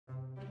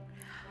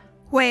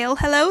Well,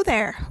 hello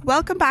there.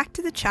 Welcome back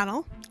to the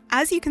channel.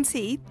 As you can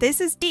see,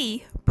 this is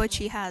Dee, but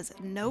she has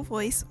no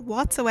voice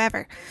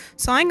whatsoever.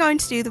 So I'm going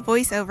to do the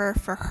voiceover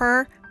for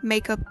her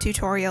makeup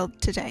tutorial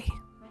today.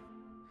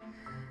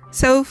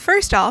 So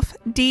first off,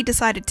 Dee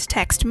decided to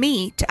text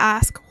me to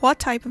ask what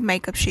type of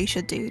makeup she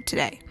should do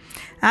today.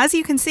 As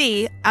you can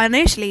see,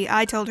 initially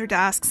I told her to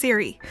ask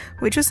Siri,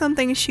 which was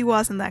something she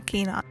wasn't that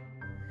keen on.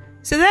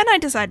 So then I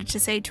decided to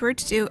say to her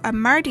to do a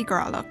Mardi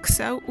Gras look,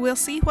 so we'll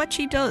see what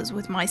she does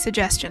with my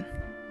suggestion.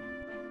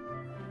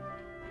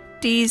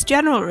 Dee's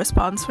general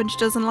response when she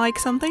doesn't like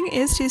something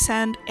is to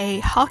send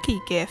a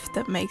hockey gif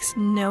that makes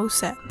no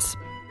sense.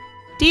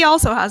 Dee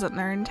also hasn't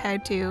learned how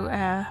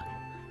to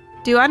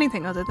do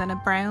anything other than a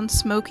brown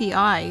smoky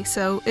eye,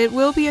 so it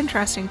will be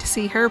interesting to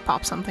see her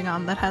pop something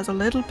on that has a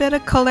little bit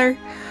of colour,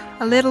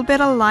 a little bit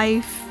of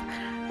life,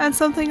 and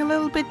something a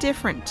little bit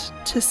different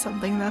to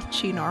something that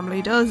she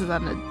normally does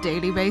on a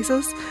daily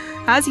basis.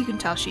 As you can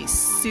tell, she's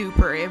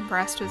super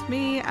impressed with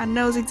me and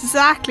knows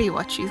exactly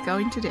what she's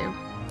going to do.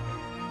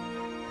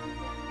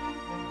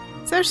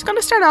 So she's going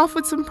to start off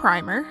with some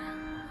primer.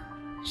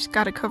 She's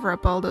got to cover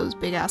up all those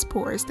big ass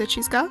pores that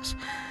she's got.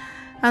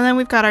 And then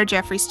we've got our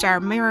Jeffree Star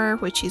mirror,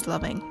 which she's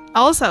loving.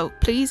 Also,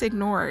 please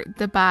ignore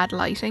the bad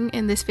lighting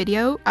in this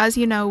video. As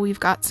you know, we've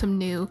got some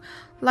new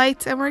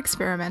lights and we're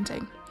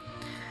experimenting.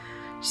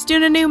 She's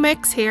doing a new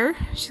mix here.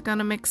 She's going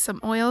to mix some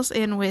oils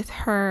in with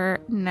her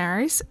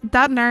Nars.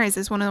 That Nars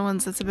is one of the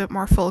ones that's a bit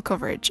more full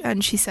coverage,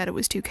 and she said it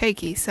was too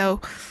cakey.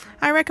 So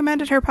I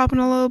recommended her popping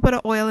a little bit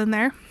of oil in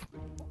there.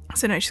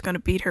 So now she's going to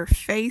beat her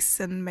face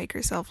and make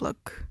herself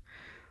look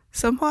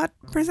somewhat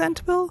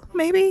presentable,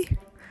 maybe?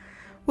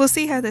 We'll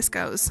see how this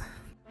goes.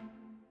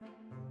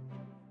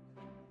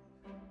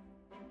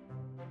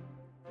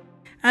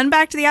 And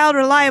back to the old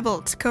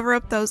reliable to cover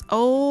up those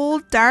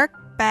old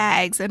dark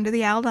bags under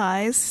the old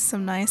eyes.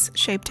 Some nice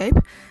Shape Tape,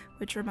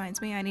 which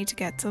reminds me I need to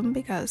get some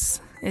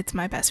because it's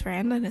my best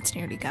friend and it's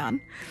nearly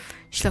gone.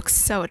 She looks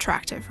so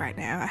attractive right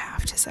now, I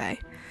have to say.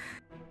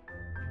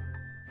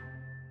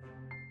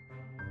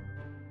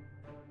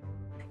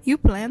 You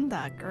blend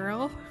that,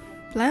 girl.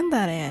 Blend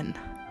that in.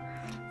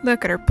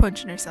 Look at her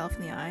punching herself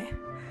in the eye.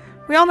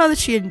 We all know that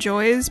she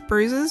enjoys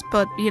bruises,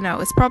 but you know,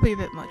 it's probably a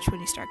bit much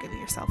when you start giving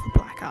yourself a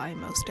black eye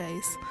most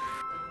days.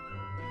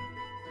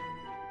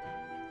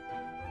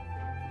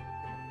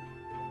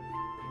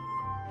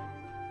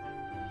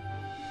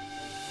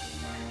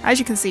 As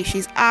you can see,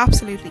 she's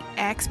absolutely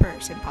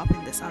expert in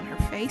popping this on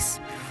her face.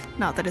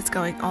 Not that it's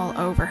going all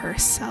over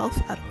herself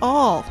at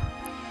all.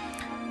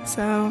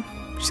 So,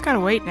 she's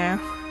gotta wait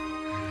now.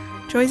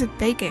 Joys of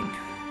baking.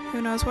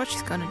 Who knows what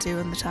she's gonna do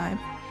in the time.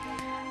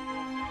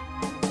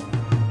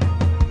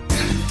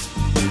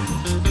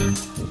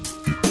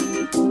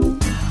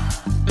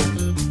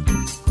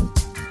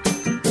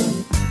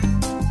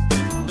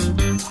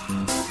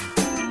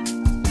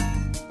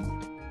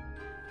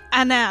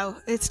 And now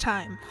it's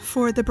time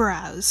for the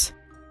brows.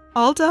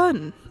 All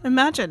done.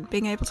 Imagine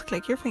being able to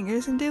click your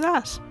fingers and do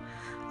that.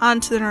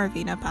 Onto the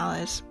Norvina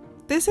palette.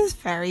 This is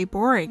very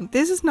boring.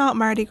 This is not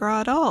Mardi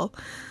Gras at all.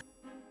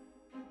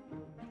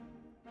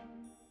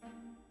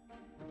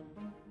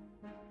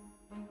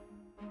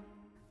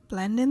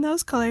 Blend in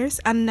those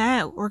colours, and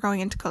now we're going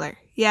into colour.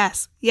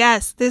 Yes,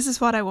 yes, this is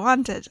what I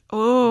wanted.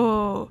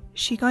 Oh, is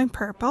she going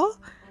purple?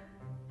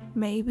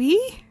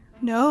 Maybe?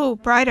 No,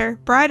 brighter,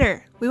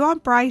 brighter. We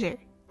want brighter.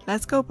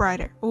 Let's go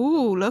brighter.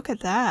 Ooh, look at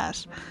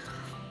that.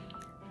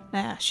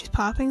 Now, she's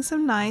popping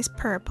some nice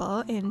purple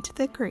into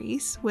the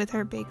crease with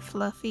her big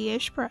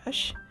fluffy-ish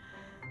brush.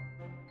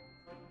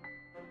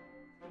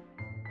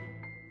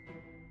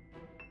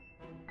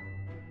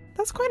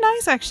 That's quite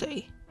nice,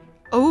 actually.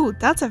 Oh,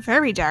 that's a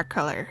very dark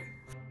colour.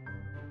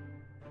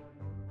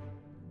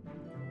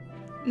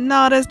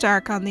 Not as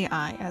dark on the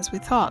eye as we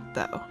thought,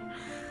 though.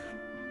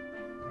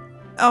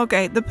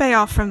 Okay, the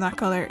payoff from that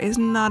colour is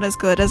not as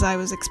good as I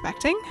was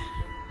expecting.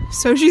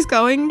 So she's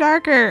going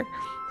darker.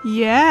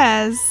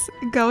 Yes,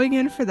 going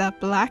in for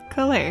that black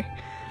colour.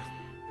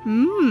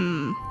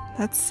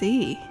 Let's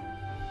see.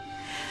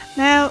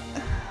 Now,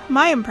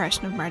 my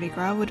impression of Mardi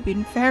Gras would have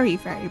been very,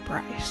 very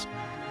bright.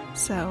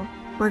 So,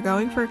 we're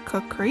going for a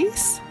cut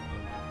crease.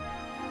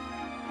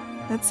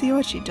 Let's see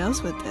what she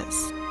does with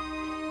this.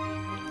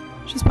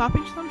 She's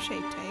popping some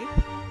Shape Tape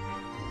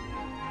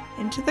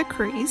into the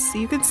crease.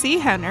 You can see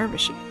how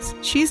nervous she is.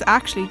 She's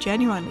actually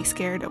genuinely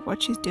scared of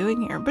what she's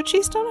doing here, but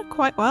she's done it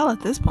quite well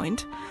at this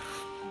point.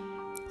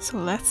 So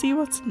let's see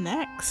what's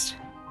next.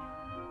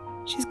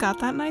 She's got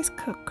that nice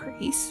cut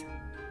crease,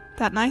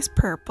 that nice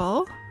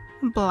purple,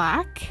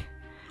 black.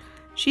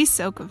 She's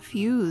so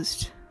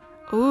confused.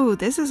 Ooh,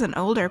 this is an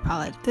older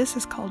palette. This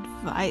is called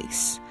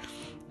Vice.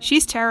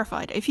 She's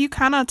terrified. If you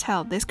cannot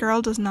tell, this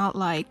girl does not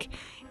like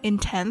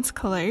intense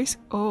colors.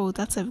 Oh,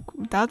 that's a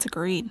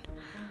green.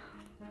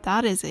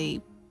 That is a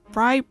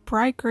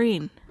bright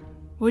green.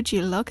 Would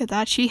you look at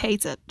that? She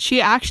hates it. She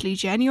actually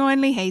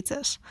genuinely hates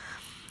it.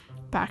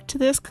 Back to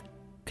this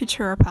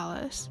Couture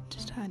palette.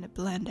 Just kind of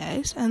blend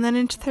out. And then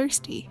into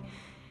Thirsty.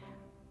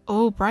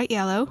 Oh, bright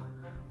yellow.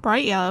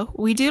 Bright yellow.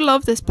 We do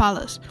love this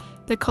palette.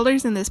 The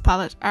colours in this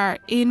palette are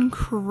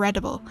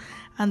incredible,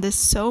 and there's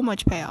so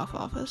much payoff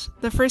of it.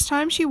 The first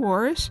time she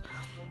wore it,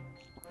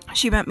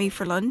 she met me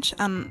for lunch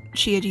and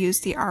she had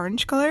used the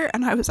orange colour,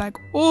 and I was like,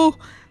 oh,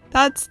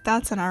 that's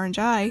an orange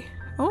eye.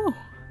 Oh,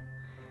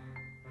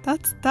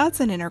 that's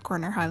an inner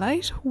corner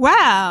highlight.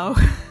 Wow.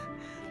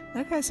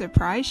 Look how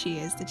surprised she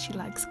is that she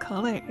likes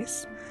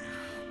colours.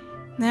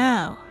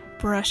 Now,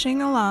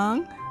 brushing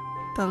along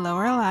the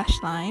lower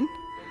lash line,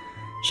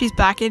 she's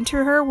back into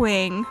her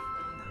wing.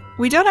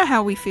 We don't know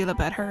how we feel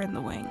about her in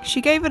the wing.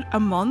 She gave it a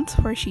month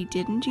where she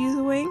didn't use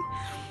a wing.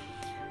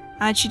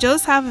 And she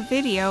does have a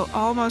video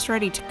almost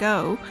ready to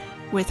go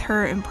with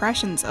her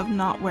impressions of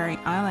not wearing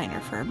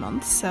eyeliner for a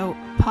month. So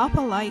pop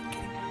a like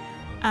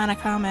and a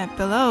comment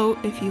below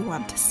if you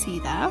want to see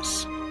that.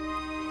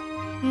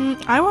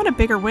 I want a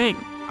bigger wing.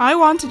 I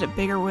wanted a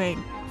bigger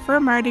wing. For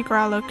a Mardi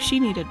Gras look, she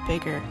needed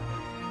bigger.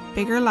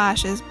 Bigger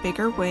lashes,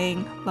 bigger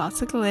wing,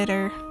 lots of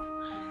glitter.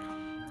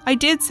 I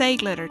did say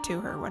glitter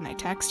to her when I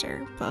text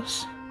her,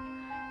 but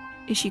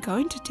is she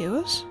going to do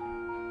it?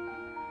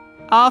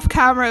 Off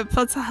camera,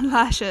 puts on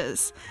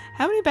lashes.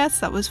 How many bets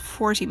that was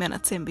 40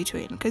 minutes in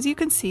between? Because you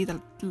can see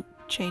the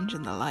change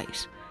in the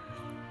light.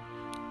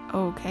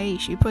 Okay,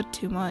 she put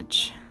too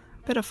much.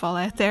 Bit of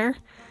fallout there.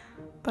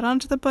 But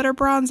onto the butter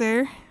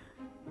bronzer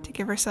to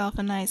give herself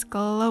a nice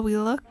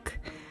glowy look.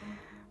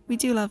 We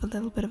do love a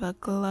little bit of a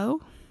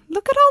glow.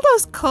 Look at all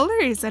those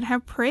colours and how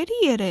pretty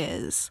it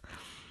is.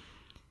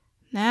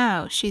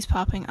 Now she's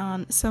popping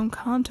on some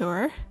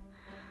contour.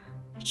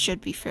 It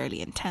should be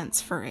fairly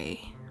intense for a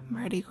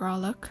Mardi Gras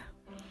look.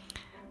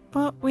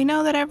 But we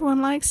know that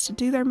everyone likes to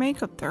do their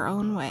makeup their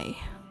own way.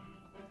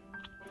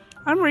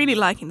 I'm really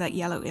liking that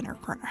yellow inner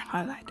corner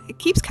highlight. It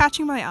keeps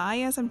catching my eye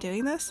as I'm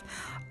doing this.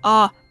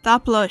 Oh,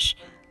 that blush.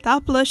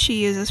 That blush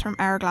she uses from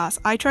Hourglass.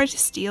 I try to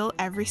steal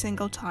every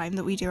single time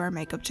that we do our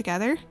makeup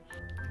together.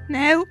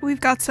 Now we've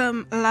got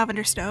some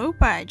Lavender Snow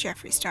by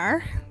Jeffree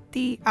Star.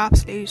 The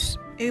absolute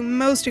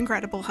most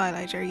incredible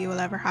highlighter you will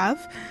ever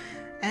have.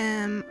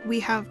 We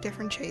have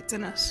different shades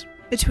in it.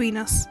 Between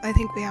us, I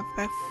think we have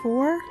about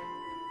 4.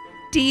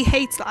 Dee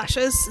hates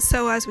lashes,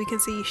 so as we can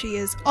see, she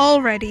is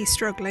already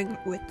struggling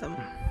with them.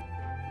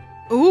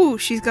 Ooh,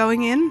 she's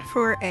going in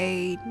for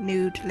a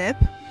nude lip.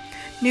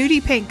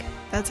 Nudie pink,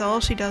 that's all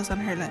she does on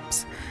her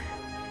lips.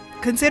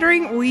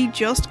 Considering we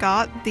just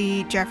got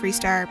the Jeffree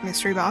Star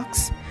mystery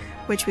box,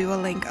 which we will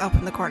link up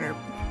in the corner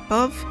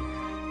above,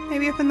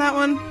 maybe up in that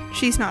one.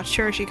 She's not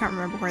sure, she can't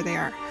remember where they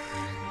are.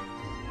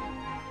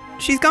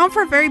 She's gone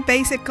for a very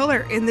basic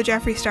colour in the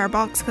Jeffree Star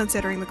box,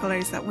 considering the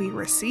colours that we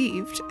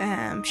received.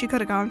 She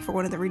could have gone for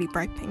one of the really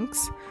bright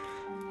pinks,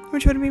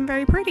 which would have been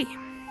very pretty.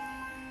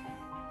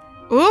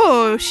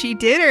 Oh, she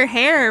did her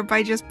hair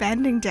by just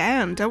bending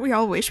down. Don't we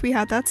all wish we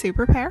had that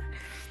superpower?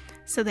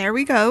 So there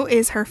we go,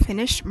 is her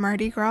finished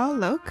Mardi Gras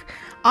look.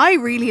 I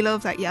really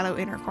love that yellow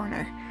inner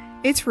corner.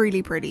 It's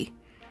really pretty.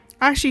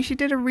 Actually, she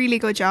did a really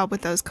good job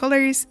with those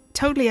colours.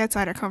 Totally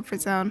outside her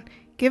comfort zone.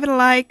 Give it a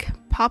like.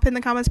 Pop in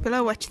the comments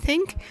below what you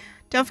think.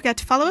 Don't forget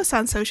to follow us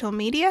on social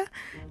media.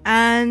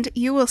 And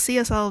you will see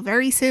us all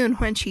very soon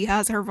when she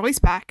has her voice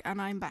back and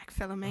I'm back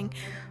filming.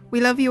 We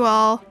love you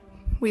all.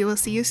 We will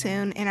see you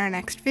soon in our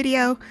next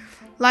video.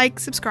 Like,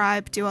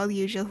 subscribe, do all the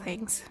usual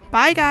things.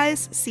 Bye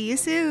guys. See you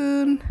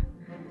soon.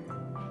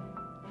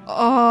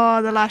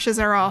 Oh, the lashes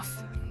are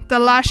off. The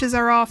lashes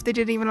are off. They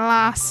didn't even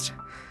last.